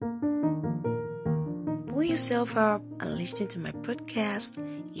Open yourself up and listen to my podcast.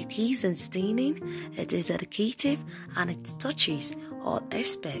 It is entertaining, it is educative, and it touches all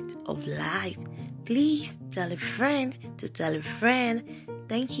aspects of life. Please tell a friend to tell a friend.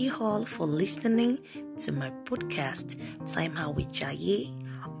 Thank you all for listening to my podcast, Time Out with Jaye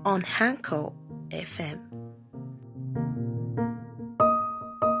on Anchor FM.